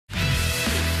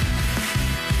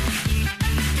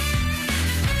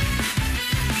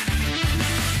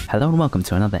Hello and welcome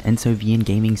to another Ensovian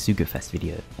Gaming Sugofest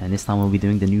video, and this time we'll be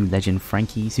doing the new Legend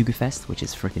Franky Sugofest, which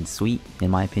is freaking sweet. In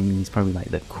my opinion, he's probably like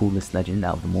the coolest legend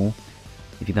out of them all.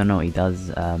 If you don't know what he does,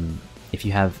 if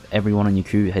you have everyone on your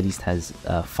crew at least has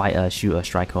fighter, shooter,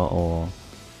 striker, or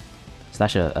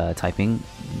slasher typing,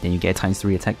 then you get a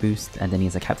 ×3 attack boost, and then he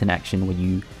has a captain action where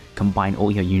you combine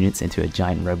all your units into a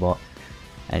giant robot,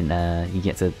 and you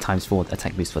get a ×4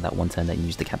 attack boost for that one turn that you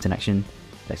use the captain action.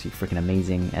 It's actually freaking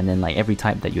amazing. And then like every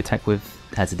type that you attack with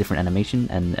has a different animation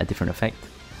and a different effect.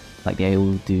 Like they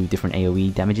all do different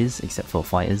AoE damages except for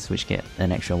fighters, which get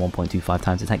an extra 1.25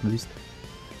 times attack boost.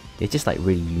 It's just like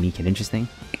really unique and interesting.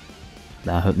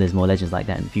 I hope there's more legends like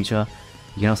that in the future.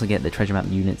 You can also get the treasure map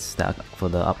units that are for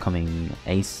the upcoming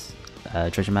Ace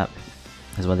treasure map,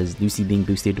 as well as Lucy being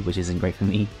boosted, which isn't great for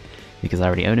me because I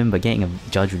already own him, but getting a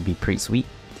judge would be pretty sweet.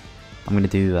 I'm going to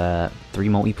do 3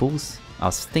 multi-pools. I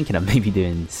was thinking of maybe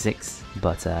doing 6,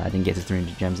 but I didn't get to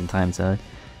 300 gems in time, so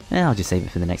I'll just save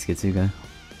it for the next Kitsugo.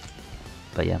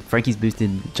 But yeah, Franky's boosted,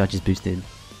 Judge is boosted,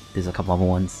 there's a couple other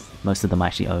ones, most of them I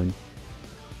actually own.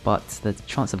 But the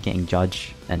chance of getting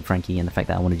Judge and Franky and the fact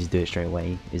that I want to just do it straight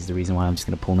away is the reason why I'm just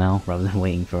going to pull now, rather than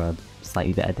waiting for a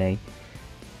slightly better day.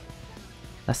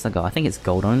 That's the goal. I think it's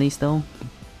gold only still.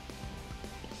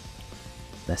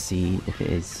 Let's see if it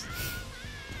is.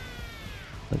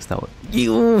 Looks that way.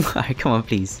 Alright, come on,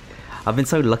 please. I've been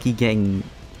so lucky getting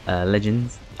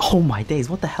legends. Oh my days,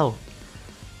 what the hell?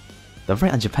 The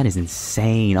rate on Japan is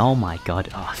insane. Oh my god.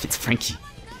 Oh, it's Franky.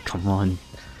 Come on.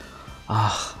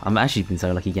 Ah, I'm actually been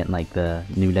so lucky getting like the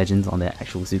new legends on their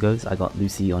actual Sugos. I got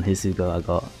Lucy on his Sugo, I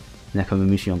got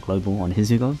Nekomamushi on Global on his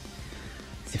Sugo.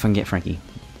 See if I can get Franky.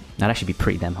 That'd actually be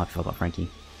pretty damn hard if I got Franky.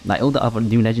 Like all the other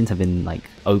new legends have been like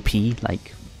OP,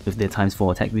 like with their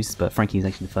 ×4 attack boosts, but Franky is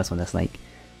actually the first one that's like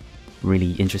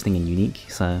really interesting and unique,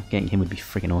 so getting him would be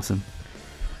freaking awesome.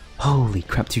 Holy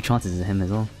crap, 2 chances of him as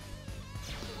well.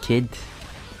 Kid.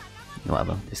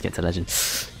 Whatever, just get to legend.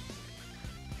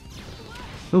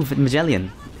 Ooh,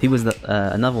 Magellan. He was the,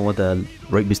 another one of the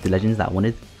rope boosted legends that I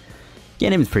wanted.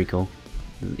 Getting him is pretty cool.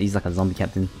 He's like a zombie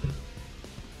captain.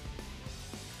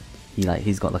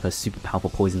 He's got like a super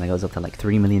powerful poison that goes up to like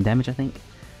 3 million damage, I think.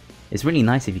 It's really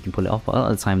nice if you can pull it off, but a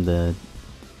lot of the time the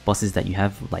bosses that you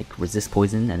have like resist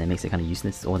poison and it makes it kind of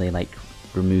useless, or they like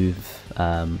remove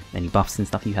any buffs and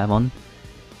stuff you have on.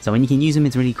 So when you can use them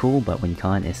it's really cool, but when you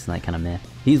can't it's like kind of meh.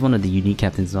 He's one of the unique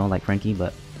captains as well, like Franky,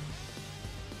 but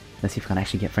let's see if I can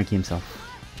actually get Franky himself.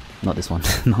 Not this one.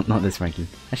 not this Franky.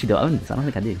 Actually, do I own this? I don't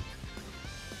think I do.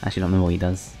 I actually don't remember what he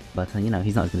does, but you know,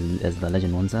 he's not as good as the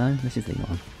legend one, so let's just leave it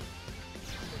on.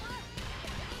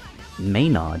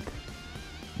 Maynard.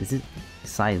 Is it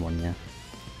side one? Yeah.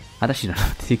 I actually don't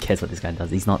know. Who cares what this guy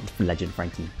does? He's not Legend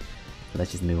Franky. But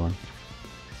let's just move on.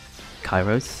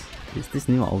 Kairos? Is this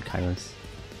new or old Kairos?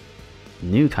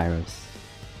 New Kairos.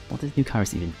 What does new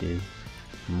Kairos even do?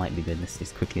 Might be good. Let's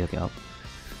just quickly look it up.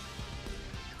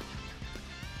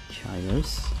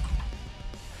 Kairos.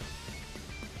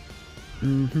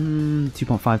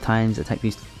 2.5 times attack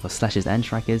boost for slashers and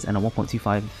strikers, and a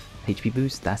 1.25 HP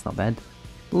boost. That's not bad.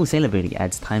 Ooh, Sailor ability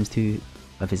adds ×2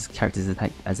 of his character's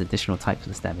attack as additional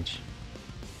typeless damage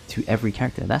to every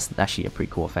character. That's actually a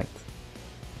pretty cool effect.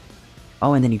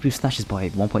 Oh, and then he boosts slashes by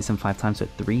 1.75 times for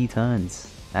 3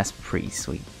 turns. That's pretty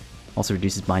sweet. Also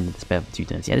reduces bind and despair for 2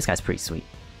 turns. Yeah, this guy's pretty sweet.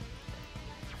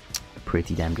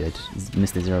 Pretty damn good.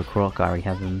 Mr. Zero Croc, I already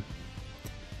have him.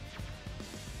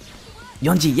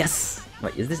 Yonji, yes!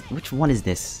 Wait, is this, which one is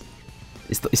this?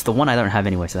 It's the one I don't have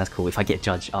anyway, so that's cool. If I get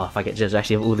Judge, if I get Judge, I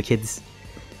actually have all the kids.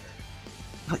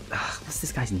 What's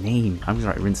this guy's name? I'm just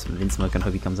gonna write Rinsmoke and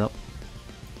hope he comes up.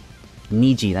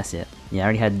 Niji, that's it. Yeah, I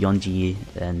already had Yonji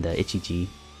and Ichiji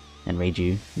and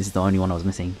Reiju. This is the only one I was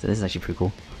missing, so this is actually pretty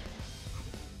cool.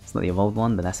 It's not the evolved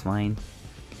one, but that's fine.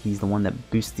 He's the one that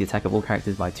boosts the attack of all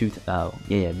characters by 2.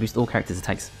 Boost all characters'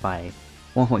 attacks by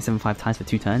 1.75 times for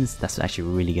 2 turns. That's actually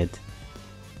really good.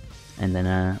 And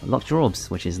then Locked Your Orbs,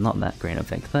 which is not that great an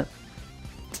effect, but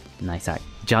nice act.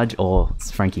 Judge or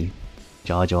Franky.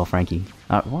 Judge or Franky.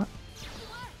 What?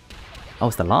 Oh,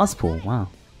 it's the last pool. Wow.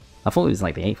 I thought it was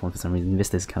like the 8th one for some reason.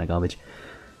 Vista's kind of garbage.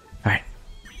 Alright.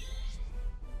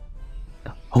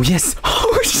 Oh, yes!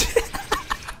 Oh, shit!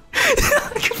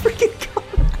 I can freaking go!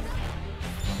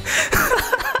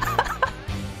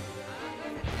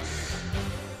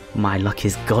 My luck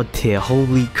is god tier.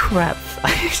 Holy crap.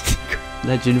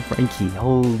 Legend Franky.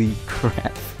 Holy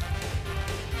crap.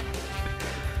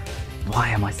 Why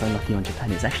am I so lucky on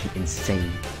Japan? It's actually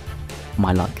insane.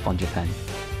 My luck on Japan.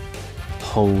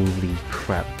 Holy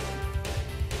crap.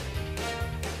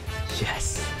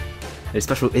 Yes. The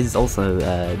special is also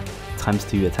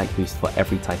 ×2 attack boost for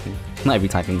every typing. Not every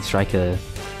typing, striker,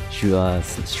 shooter,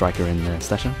 striker, and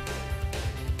slasher.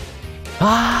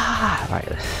 Ah! Right.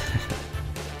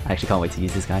 I actually can't wait to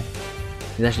use this guy.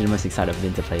 He's actually the most excited I've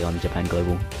been to play on Japan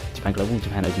Global. Japan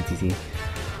OPTC.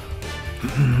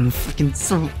 Freaking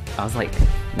so. I was like,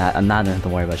 nah, I don't have to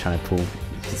worry about trying to pull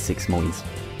 6 multis.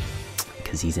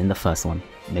 Because he's in the first one.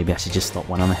 Maybe I should just stop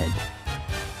one on the head.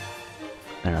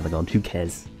 Another gold. Who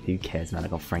cares? Who cares, man? I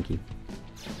got Franky.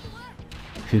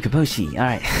 Fukaboshi.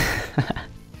 Alright.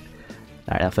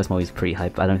 Alright, that first multi is pretty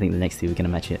hype. I don't think the next 2 are gonna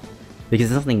match it. Because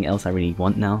there's nothing else I really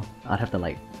want now. I'd have to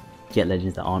like get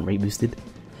legends that aren't rate boosted.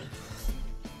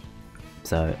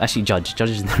 So actually Judge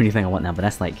is the only thing I want now, but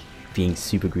that's like being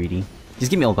super greedy. Just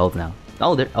give me all gold now.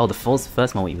 Oh, the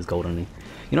first multi was gold only.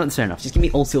 You know what, that's fair enough. Just give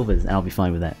me all silvers and I'll be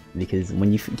fine with that. Because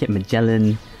when you get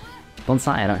Magellan,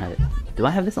 Bonsai, I don't have it. Do I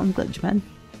have this on Japan?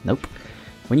 Nope.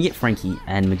 When you get Franky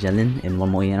and Magellan in one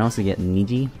multi and also get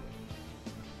Niji.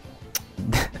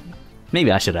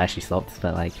 Maybe I should have actually stopped,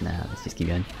 but like, nah, let's just keep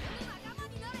going.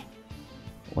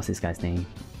 What's this guy's name?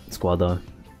 Squado.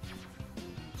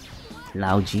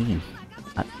 Lao G.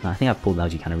 I think I've pulled Lao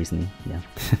G kind of recently, yeah.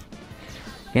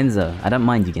 Genzo. I don't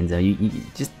mind you, Genzo. You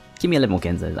just give me a little more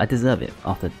Genzo. I deserve it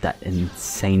after that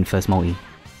insane first multi.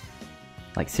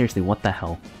 Like, seriously, what the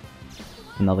hell?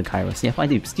 Another Kairos. Yeah, 5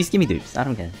 dupes. Just give me dupes. I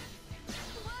don't care.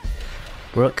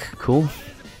 Brook. Cool.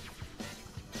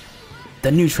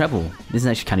 The new treble. This is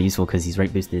actually kind of useful because he's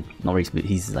rate boosted. Not rate boosted.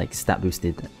 He's like stat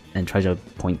boosted and treasure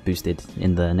point boosted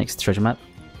in the next treasure map.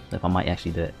 So if I might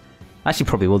actually do it. I actually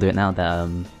probably will do it now that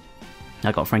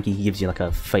I got Franky. He gives you like a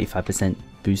 35%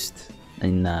 boost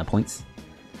in points.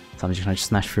 So I'm just gonna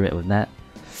smash through it with that.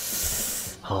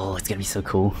 Oh, it's gonna be so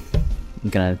cool. I'm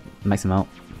gonna max him out.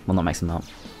 Well, not max him out,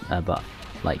 but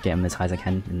like get him as high as I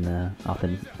can in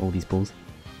after all these pulls.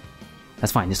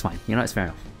 That's fine. That's fine. You know, it's fair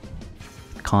enough.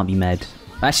 Can't be mad.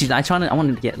 Actually, I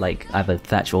wanted to get like either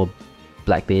Thatch or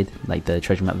Blackbeard, like the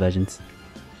treasure map versions.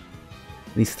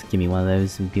 At least give me one of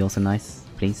those would be also nice,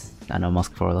 please. I know I'm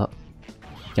asking for a lot.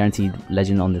 Guaranteed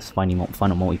legend on this final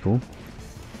multi-pool.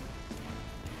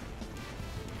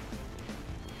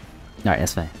 Alright,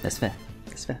 that's fair. That's fair.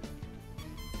 That's fair.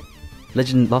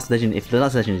 Last legend, if the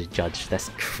last legend is Judge, that's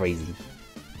crazy.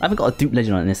 I haven't got a dupe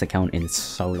legend on this account in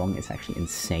so long, it's actually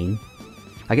insane.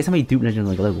 I guess how many dupe legends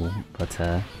on global, but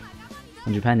on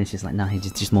Japan it's just like, nah,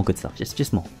 just more good stuff,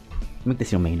 just more. Make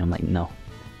this your main. I'm like, no.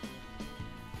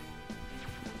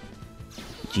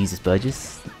 Jesus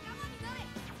Burgess.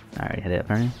 I already had it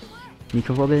apparently.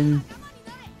 Nico Robin.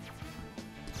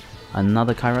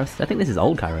 Another Kairos. I think this is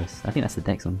old Kairos. I think that's the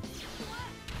Dex one.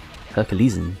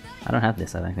 Herculesen. I don't have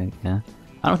this, I don't think. Yeah.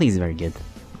 I don't think he's very good.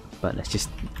 But let's just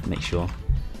make sure.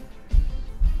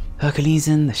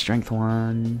 Herculesen, the strength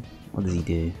one. What does he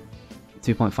do?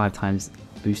 2.5 times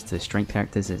boost to strength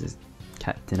characters as his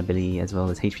captain ability, as well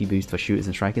as HP boost for shooters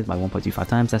and strikers by 1.25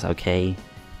 times. That's okay.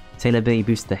 Tailor ability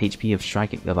boosts the HP of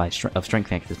strength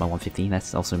characters by 150.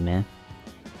 That's also meh.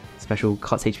 Special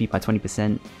cuts HP by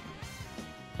 20%.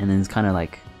 And then it's kind of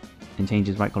like, and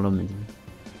changes right column into.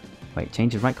 Wait,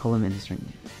 changes right column into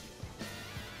strength.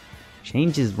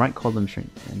 Changes right column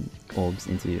strength and orbs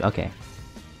into. Okay.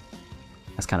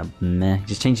 That's kind of meh.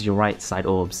 Just changes your right side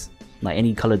orbs. Like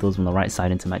any color doors on the right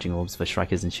side into matching orbs for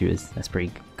strikers and shooters. That's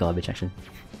pretty garbage actually.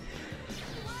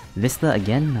 Vista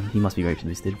again, he must be rate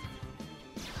boosted.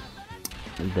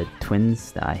 The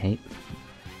twins that I hate.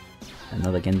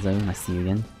 Another Genzo, I see you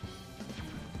again.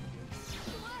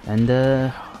 And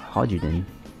Hajuden.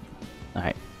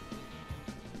 Alright.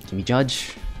 Give me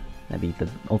Judge. That'd be the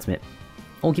ultimate.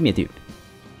 Oh, give me a dupe.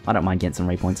 I don't mind getting some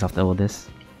rate points after all this.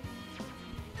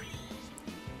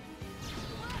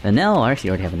 And now I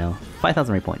actually already have an L.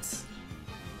 5,000 rate points.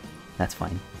 That's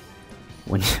fine.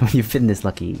 When you've been this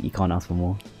lucky, you can't ask for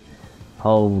more.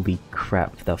 Holy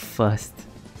crap, the first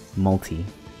multi.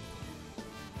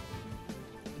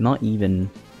 Not even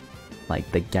like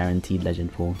the guaranteed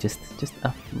legend pool, just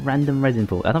a random legend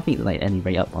pool. I don't think like any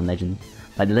rate up on legend.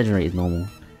 Like the legend rate is normal.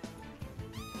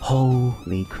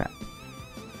 Holy crap.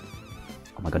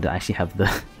 Oh my god, do I actually have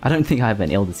the... I don't think I have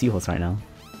an Elder Seahorse right now.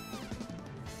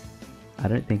 I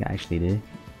don't think I actually do.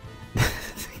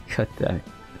 God damn it.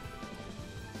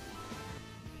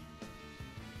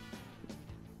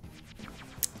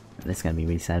 This is gonna be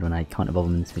really sad when I can't evolve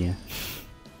him in this video.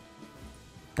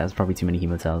 That was probably too many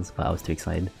Hemotels, but I was too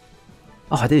excited.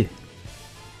 Oh, I do!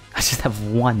 I just have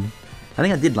one. I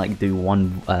think I did like do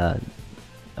one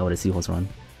Elder Seahorse run.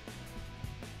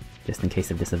 Just in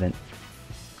case of this event.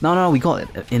 No, we got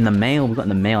it in the mail. We got in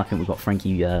the mail, I think we got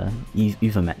Franky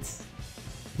Uvamets.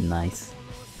 Nice.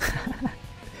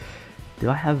 Do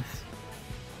I have...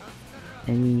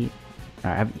 any...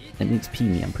 Alright, I have an EXP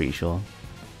meat, I'm pretty sure.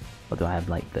 Or do I have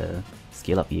like the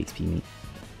scale up EXP meat?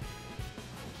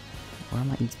 Where are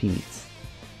my EXP meats?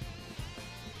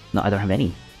 No, I don't have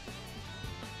any.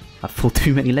 I've pulled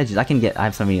too many legends. I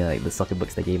have so many like the soccer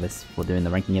books they gave us for doing the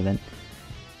ranking event.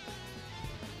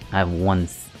 I have one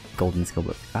golden skill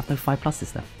book. I have no 5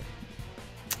 pluses left.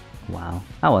 Wow.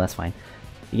 Oh well, that's fine.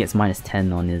 He gets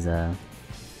 -10 on his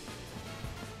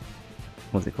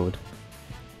what's it called?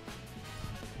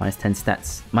 -10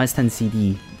 stats. -10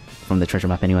 CD from the treasure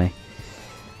map anyway.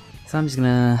 So I'm just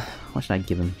gonna... what should I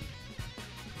give him?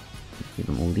 Give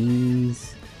him all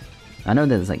these. I know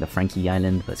there's like the Franky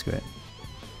Island, but screw it.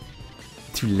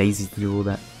 Too lazy to do all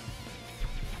that.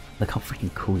 Look how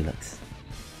freaking cool he looks.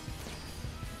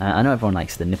 I know everyone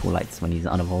likes the nipple lights when he's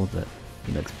unevolved, but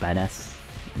he looks badass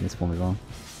in this form as well.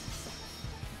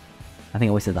 I think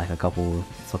I wasted like a couple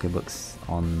soccer books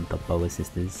on the Boa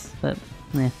sisters, but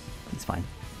yeah, it's fine.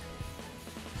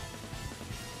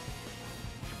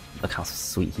 Look how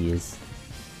sweet he is.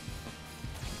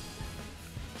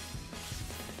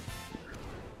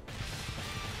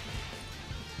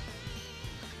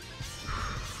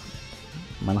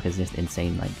 My luck is just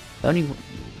insane. Like the only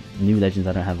new legends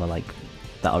I don't have are like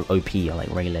that are OP are like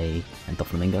Rayleigh and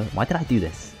Doflamingo. Why did I do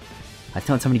this? I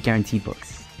still had so many guaranteed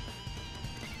books.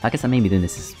 I guess I may be doing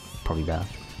this is probably better.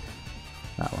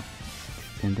 That one.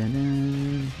 Dun, dun,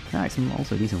 dun. Alright, some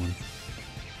also decent ones.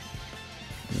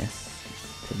 Yes.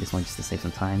 Take this one just to save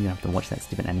some time. You don't have to watch that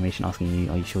stupid animation asking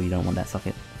you, are you sure you don't want that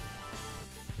socket?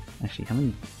 Actually, how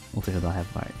many auto do I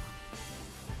have? Alright.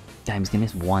 Damn, he's gonna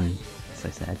miss one. So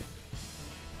sad.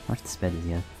 How much sped is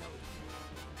he have?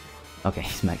 Okay,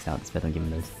 he's maxed out. Sped, don't give him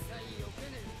those.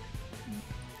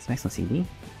 Is max on CD?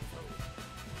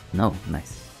 No,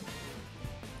 nice.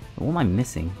 What am I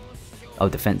missing? Oh,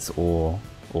 defense or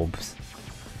orbs.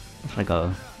 Where should I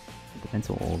go? Defense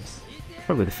or orbs?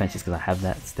 Probably defense just because I have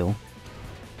that still.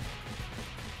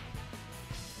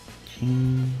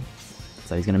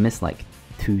 So he's gonna miss like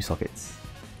 2 sockets,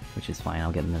 which is fine.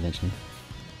 I'll get them eventually.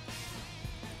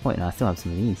 Wait, no, I still have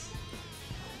some of these.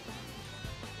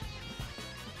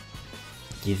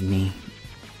 Give me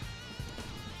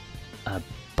a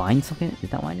bind socket? Is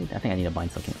that what I need? I think I need a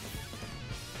bind socket.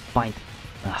 Bind!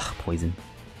 Ugh, poison.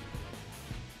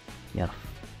 Yeah.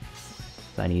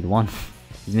 So I need 1.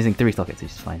 He's missing 3 sockets,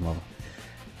 which is fine. Well,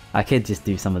 I could just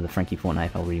do some of the Franky Fortnite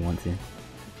if I really want to.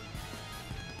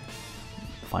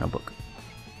 Final book.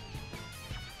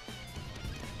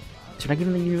 Should I give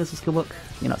him the Universal Skill Book?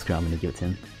 You know, screw it, I'm gonna give it to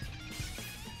him.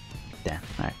 Damn,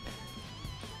 alright.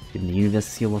 Give him the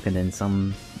Universal Skill Book and then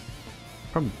some...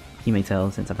 probably Hime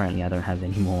Tail, since apparently I don't have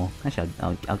any more. Actually,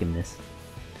 I'll give him this.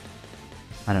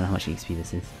 I don't know how much XP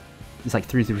this is. It's like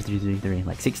 3,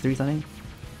 like 6 3s I think?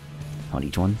 On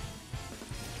each one.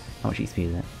 How much XP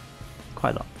is that?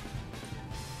 Quite a lot.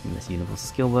 Give him this Universal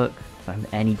Skill Book. If I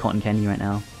have any cotton candy right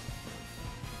now.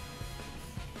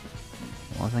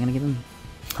 What was I gonna give him?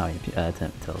 Oh yeah,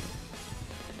 Tails.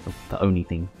 The only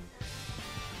thing.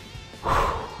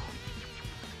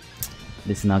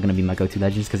 This is now going to be my go-to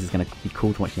legends because it's going to be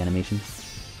cool to watch the animations.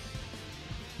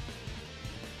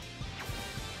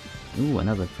 Ooh,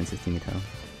 another Princess Timoteo.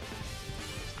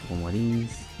 One more of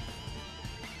these.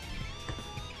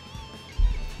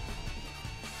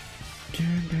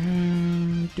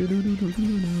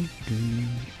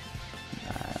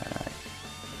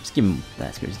 Just give him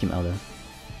that. Just give him Elder.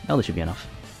 Elder should be enough,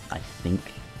 I think.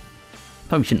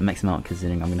 Probably shouldn't max him out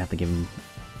considering I'm going to have to give him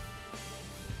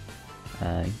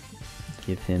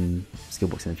skill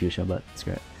books in the future, but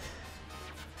screw it.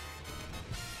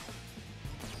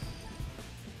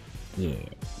 Yeah,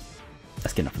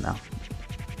 that's good enough for now.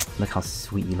 Look how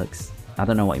sweet he looks. I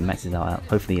don't know what he maxes out at.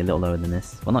 Hopefully a little lower than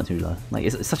this. Well, not too low. Like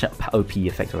it's such an OP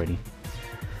effect already.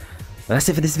 But that's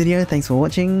it for this video. Thanks for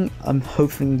watching. I'm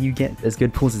hoping you get as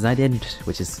good pulls as I did,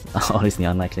 which is honestly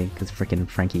unlikely because freaking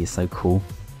Franky is so cool.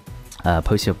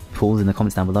 Post your pulls in the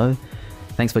comments down below.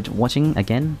 Thanks for watching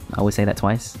again. I always say that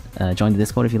twice. Join the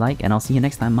Discord if you like, and I'll see you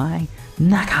next time, my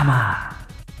nakama!